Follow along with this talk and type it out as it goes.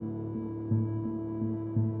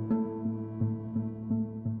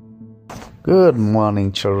Good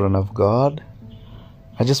morning, children of God.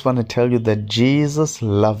 I just want to tell you that Jesus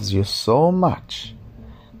loves you so much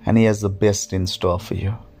and He has the best in store for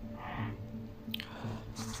you.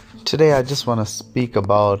 Today, I just want to speak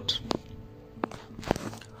about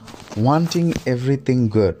wanting everything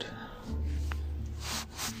good,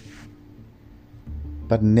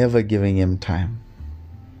 but never giving Him time.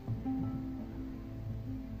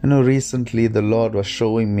 Recently the Lord was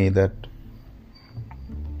showing me that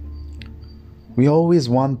we always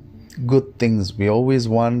want good things. We always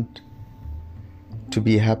want to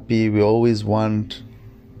be happy. We always want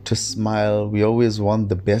to smile. We always want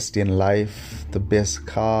the best in life, the best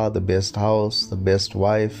car, the best house, the best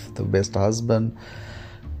wife, the best husband,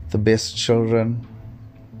 the best children.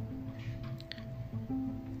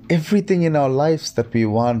 Everything in our lives that we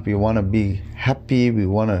want to be happy. We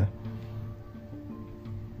want to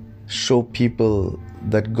show people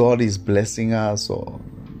that God is blessing us, or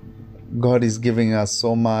God is giving us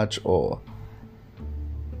so much, or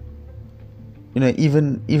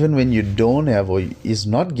even when you don't have, or is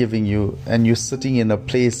not giving you, and you're sitting in a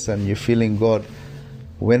place and you're feeling, God,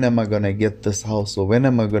 when am I going to get this house, or when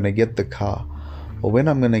am I going to get the car, or when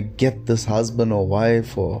I'm going to get this husband or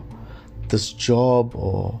wife, or this job,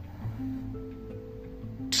 or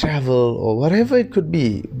travel, or whatever it could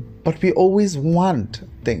be. But we always want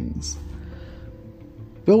things.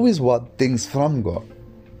 We always want things from God.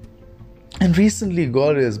 And recently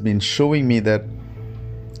God has been showing me that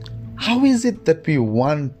how is it that we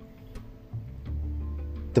want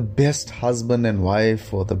the best husband and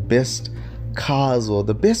wife, or the best cars, or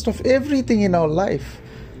the best of everything in our life?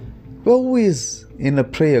 We're always in a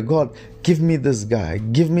prayer, God, give me this guy,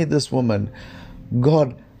 give me this woman.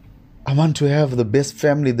 God, I want to have the best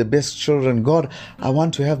family, the best children. God, I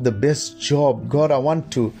want to have the best job. God, I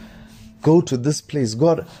want to go to this place.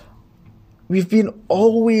 God, we've been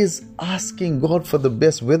always asking God for the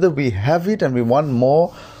best, whether we have it and we want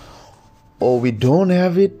more, or we don't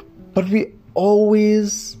have it, but we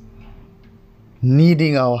always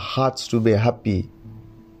needing our hearts to be happy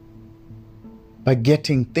by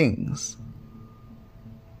getting things.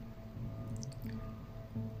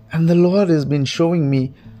 And the Lord has been showing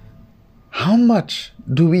me, how much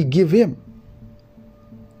do we give Him?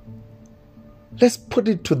 Let's put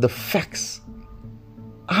it to the facts.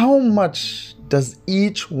 How much does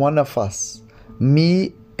each one of us,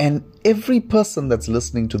 me and every person that's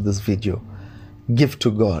listening to this video, give to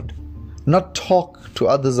God? Not talk to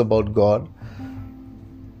others about God,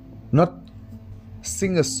 not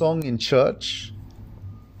sing a song in church,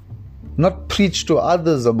 not preach to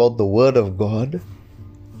others about the Word of God,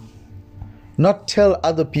 not tell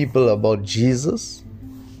other people about Jesus.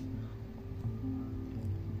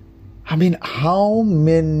 I mean, how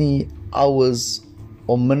many hours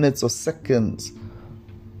or minutes or seconds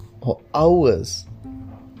or hours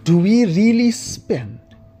do we really spend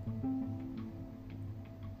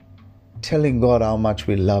telling God how much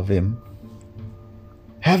we love Him?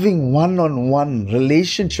 Having one-on-one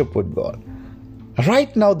relationship with God.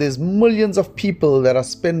 Right now there's millions of people that are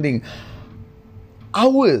spending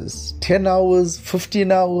hours, 10 hours,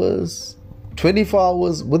 15 hours, 24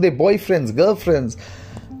 hours with their boyfriends, girlfriends,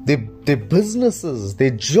 their businesses, their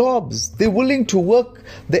jobs. They're willing to work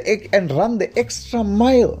and run the extra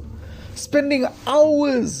mile, spending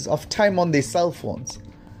hours of time on their cell phones,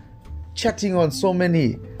 chatting on so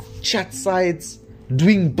many chat sites,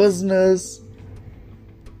 doing business,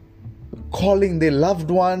 calling their loved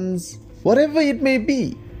ones, whatever it may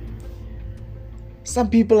be. Some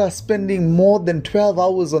people are spending more than 12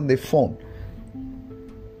 hours on their phone.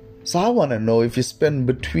 So I want to know, if you spend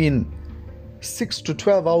between 6 to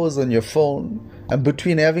 12 hours on your phone, and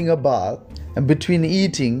between having a bath, and between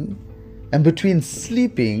eating, and between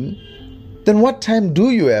sleeping, then what time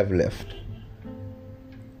do you have left?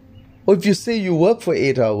 Or if you say you work for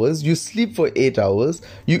 8 hours, you sleep for 8 hours,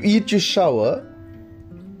 you eat, you shower,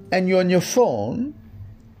 and you're on your phone,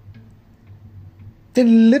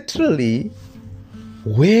 then literally,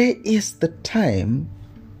 where is the time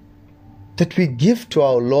that we give to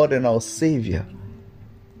our Lord and our Savior?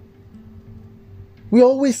 We're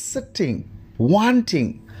always sitting,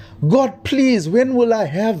 wanting, God, please, when will I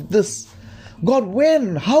have this? God,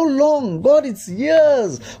 when? How long? God, it's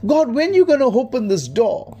years. God, when you going to open this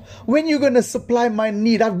door? When you going to supply my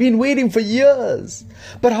need? I've been waiting for years.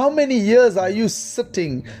 But how many years are you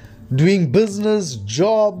sitting, doing business,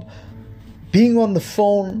 job, being on the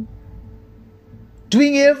phone,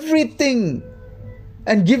 doing everything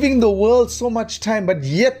and giving the world so much time, but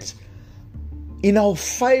yet in our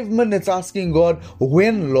 5 minutes asking God,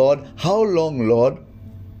 when, Lord? How long, Lord?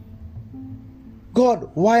 God,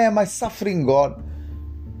 why am I suffering, God?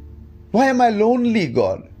 Why am I lonely,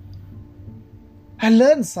 God? I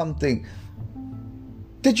learned something,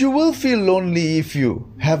 that you will feel lonely if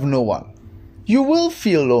you have no one. You will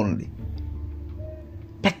feel lonely.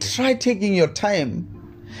 But try taking your time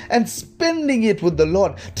and spending it with the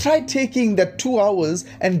Lord. Try taking that 2 hours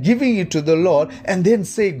and giving it to the Lord, and then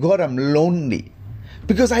say, God, I'm lonely.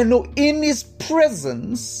 Because I know in His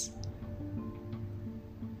presence,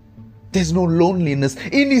 there's no loneliness.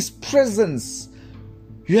 In His presence,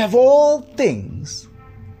 you have all things.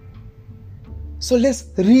 So let's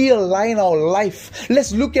realign our life.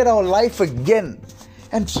 Let's look at our life again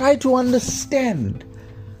and try to understand,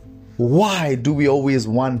 why do we always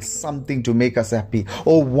want something to make us happy,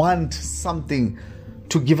 or want something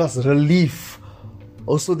to give us relief,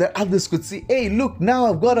 or so that others could see, hey, look, now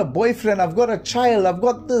I've got a boyfriend, I've got a child, I've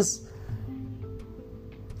got this.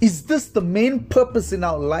 Is this the main purpose in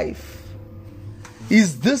our life?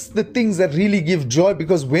 Is this the things that really give joy?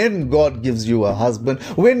 Because when God gives you a husband,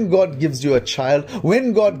 when God gives you a child,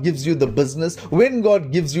 when God gives you the business, when God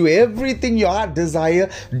gives you everything your heart desire,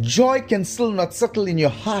 joy can still not settle in your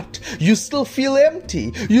heart. You still feel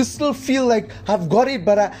empty. You still feel like, I've got it,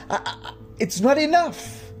 but it's not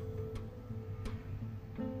enough.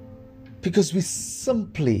 Because we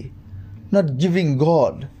simply not giving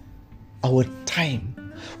God our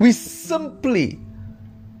time. We simply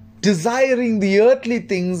desiring the earthly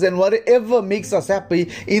things and whatever makes us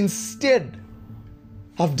happy, instead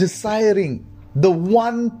of desiring the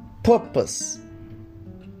one purpose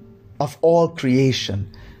of all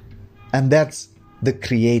creation, and that's the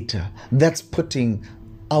Creator. That's putting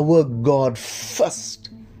our God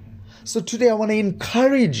first. So today I want to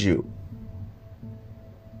encourage you,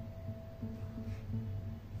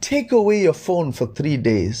 take away your phone for 3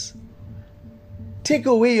 days. Take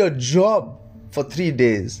away your job for 3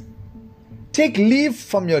 days. Take leave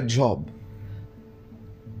from your job.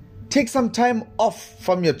 Take some time off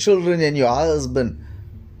from your children and your husband.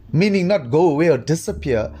 Meaning not go away or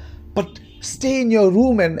disappear, but stay in your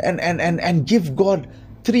room and give God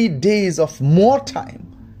 3 days of more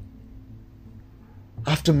time.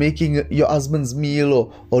 After making your husband's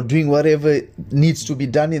meal or doing whatever needs to be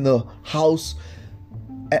done in the house.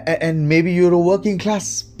 And maybe you're a working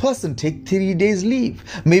class person, take 3 days leave.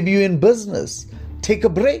 Maybe you're in business, take a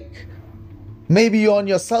break. Maybe you're on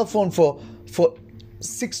your cell phone for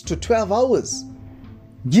 6 to 12 hours.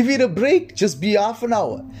 Give it a break, just be half an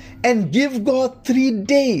hour. And give God 3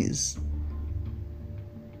 days.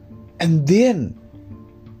 And then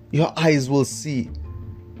your eyes will see.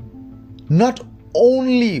 Not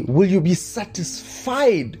only will you be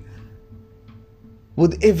satisfied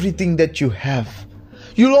with everything that you have,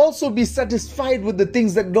 you'll also be satisfied with the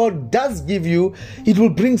things that God does give you. It will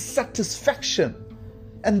bring satisfaction.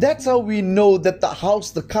 And that's how we know that the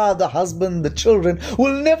house, the car, the husband, the children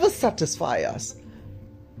will never satisfy us.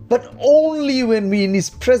 But only when we're in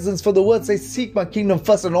His presence, for the word says, seek my kingdom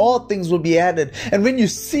first and all things will be added. And when you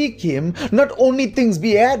seek Him, not only things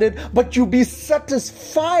be added, but you be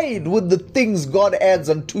satisfied with the things God adds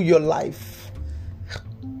unto your life.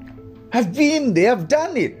 I've been there, I've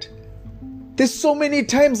done it. There's so many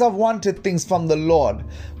times I've wanted things from the Lord,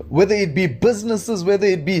 whether it be businesses, whether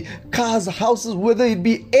it be cars, houses, whether it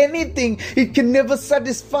be anything, it can never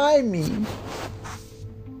satisfy me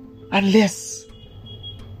unless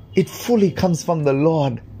it fully comes from the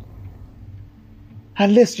Lord.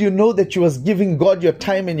 Unless you know that you was giving God your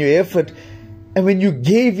time and your effort, and when you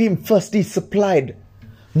gave Him first, He supplied.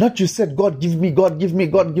 Not you said, God give me, God give me,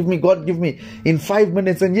 God give me, God give me in 5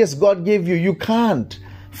 minutes, and yes, God gave you. You can't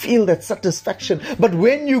feel that satisfaction. But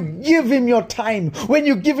when you give Him your time, when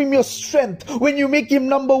you give Him your strength, when you make Him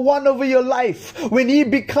number one over your life, when He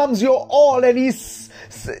becomes your all and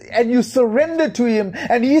you surrender to Him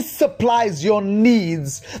and He supplies your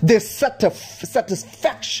needs, there's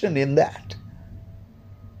satisfaction in that.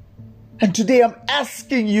 And today I'm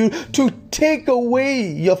asking you to take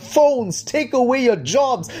away your phones, take away your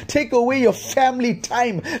jobs, take away your family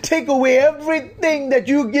time, take away everything that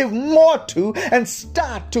you give more to and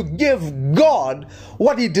start to give God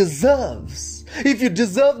what He deserves. If you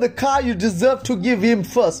deserve the car, you deserve to give Him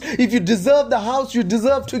first. If you deserve the house, you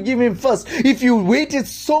deserve to give Him first. If you waited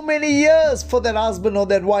so many years for that husband or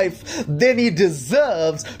that wife, then he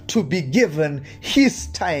deserves to be given his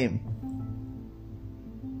time.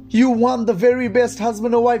 You want the very best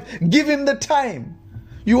husband or wife, give him the time.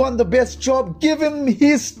 You want the best job, give him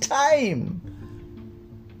his time.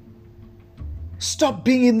 Stop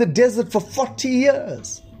being in the desert for 40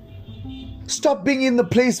 years. Stop being in the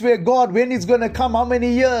place where God, when it's going to come, how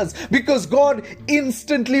many years? Because God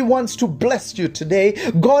instantly wants to bless you today.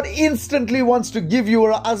 God instantly wants to give you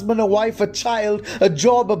a husband, a wife, a child, a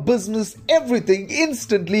job, a business, everything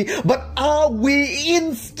instantly. But are we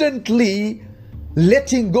instantly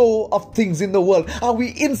letting go of things in the world? Are we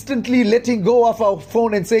instantly letting go of our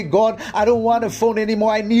phone and say, God, I don't want a phone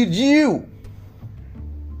anymore. I need you.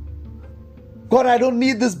 God, I don't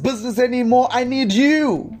need this business anymore. I need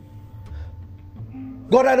you.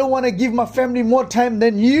 God, I don't want to give my family more time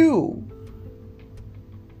than you.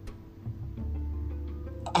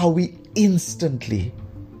 Are we instantly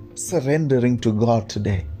surrendering to God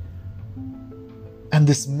today? And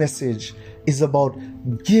this message is about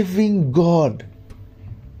giving God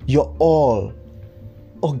your all,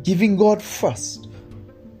 or giving God first,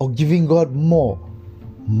 or giving God more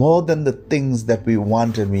than the things that we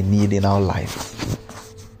want and we need in our life.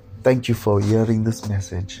 Thank you for hearing this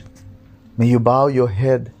message. May you bow your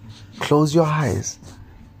head, close your eyes,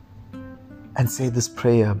 and say this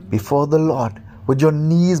prayer before the Lord with your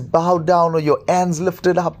knees bowed down or your hands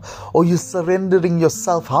lifted up, or you surrendering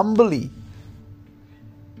yourself humbly,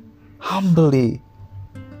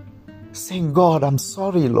 saying, God, I'm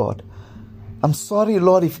sorry, Lord. I'm sorry,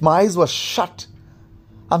 Lord, if my eyes were shut.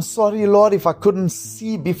 I'm sorry, Lord, if I couldn't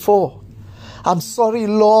see before. I'm sorry,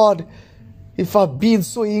 Lord, if I've been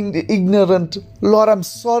so ignorant. Lord, I'm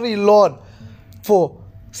sorry, Lord, for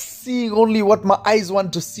seeing only what my eyes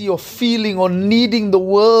want to see, or feeling or needing the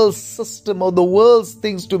world's system or the world's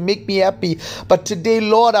things to make me happy. But today,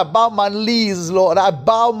 Lord, I bow my knees, Lord. I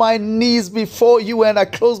bow my knees before you, and I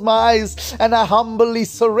close my eyes and I humbly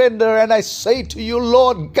surrender, and I say to you,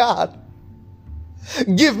 Lord God,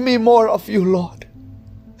 give me more of you, Lord.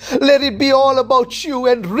 Let it be all about you,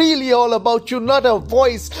 and really all about you, not a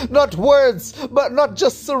voice, not words, but not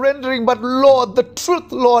just surrendering, but Lord, the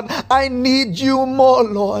truth, Lord. I need you more,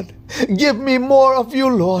 Lord. Give me more of you,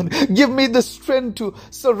 Lord. Give me the strength to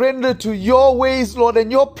surrender to your ways, Lord,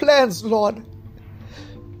 and your plans, Lord.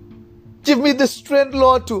 Give me the strength,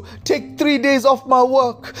 Lord, to take 3 days off my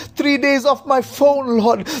work, 3 days off my phone,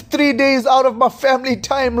 Lord, 3 days out of my family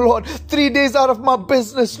time, Lord, 3 days out of my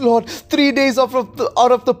business, Lord, 3 days out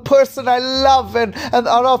of the person I love and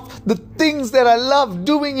out of the things that I love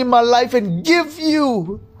doing in my life, and give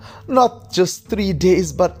you not just 3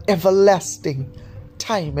 days, but everlasting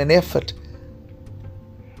time and effort.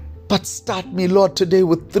 But start me, Lord, today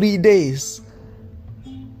with 3 days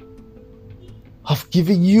of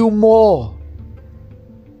giving you more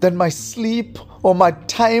than my sleep or my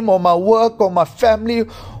time or my work or my family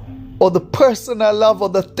or the person I love or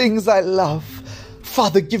the things I love.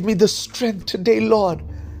 Father, give me the strength today, Lord,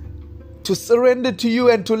 to surrender to you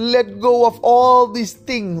and to let go of all these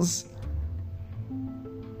things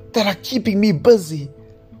that are keeping me busy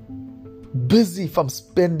from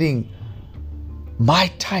spending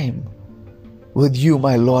my time with you,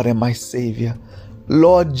 my Lord and my Savior.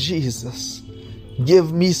 Lord Jesus,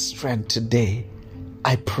 give me strength today.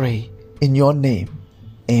 I pray in your name.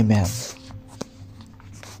 Amen.